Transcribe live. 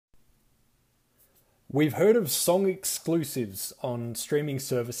We've heard of song exclusives on streaming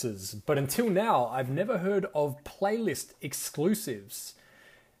services, but until now, I've never heard of playlist exclusives.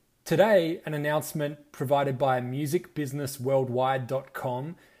 Today, an announcement provided by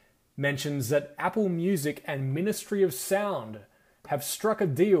musicbusinessworldwide.com mentions that Apple Music and Ministry of Sound have struck a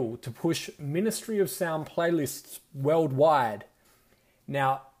deal to push Ministry of Sound playlists worldwide.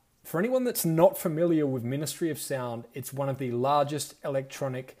 Now, for anyone that's not familiar with Ministry of Sound, it's one of the largest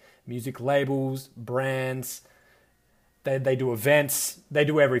electronic music labels, brands. They do events, they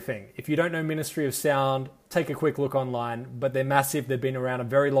do everything. If you don't know Ministry of Sound, take a quick look online, but they're massive. They've been around a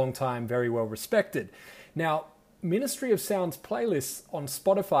very long time, very well respected. Now, Ministry of Sound's playlists on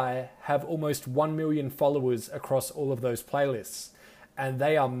Spotify have almost 1 million followers across all of those playlists, and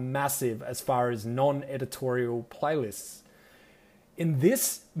they are massive as far as non-editorial playlists. In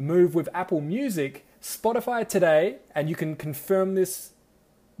this move with Apple Music, Spotify today, and you can confirm this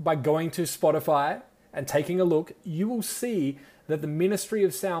by going to Spotify and taking a look, you will see that the Ministry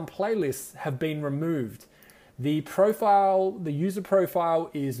of Sound playlists have been removed. The user profile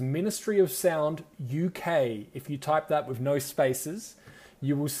is Ministry of Sound UK. If you type that with no spaces,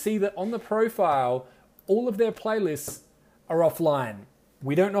 you will see that on the profile, all of their playlists are offline.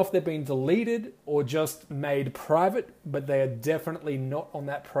 We don't know if they've been deleted or just made private, but they are definitely not on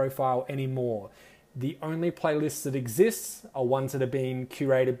that profile anymore. The only playlists that exist are ones that are being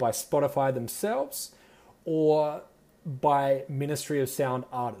curated by Spotify themselves or by Ministry of Sound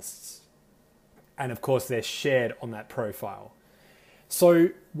artists. And of course, they're shared on that profile. So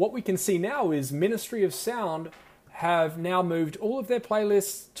what we can see now is Ministry of Sound have now moved all of their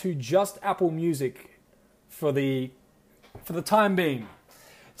playlists to just Apple Music for the time being.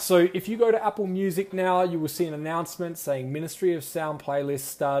 So if you go to Apple Music now, you will see an announcement saying Ministry of Sound playlist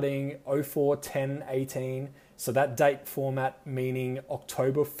starting 04/10/18. So that date format meaning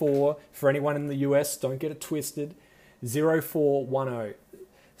October 4 for anyone in the US, don't get it twisted, 0410.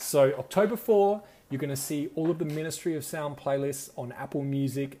 So October 4, you're going to see all of the Ministry of Sound playlists on Apple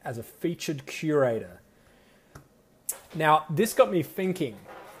Music as a featured curator. Now, this got me thinking,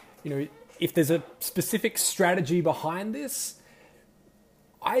 if there's a specific strategy behind this.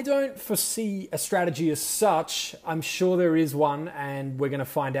 I don't foresee a strategy as such. I'm sure there is one, and we're going to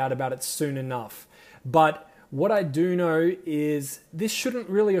find out about it soon enough. But what I do know is this shouldn't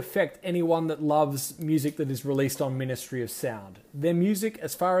really affect anyone that loves music that is released on Ministry of Sound. Their music,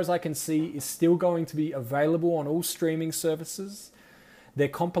 as far as I can see, is still going to be available on all streaming services. Their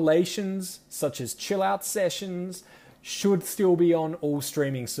compilations, such as Chill Out Sessions, should still be on all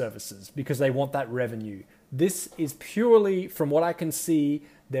streaming services because they want that revenue. This is purely, from what I can see,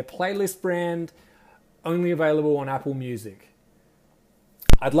 their playlist brand, only available on Apple Music.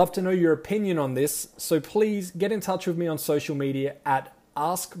 I'd love to know your opinion on this, so please get in touch with me on social media at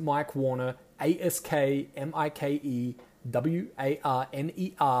Ask Mike Warner,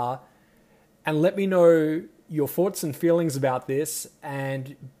 AskMikeWarner, and let me know your thoughts and feelings about this,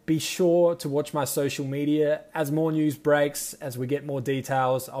 and be sure to watch my social media. As more news breaks, as we get more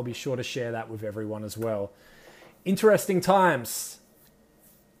details, I'll be sure to share that with everyone as well. Interesting times.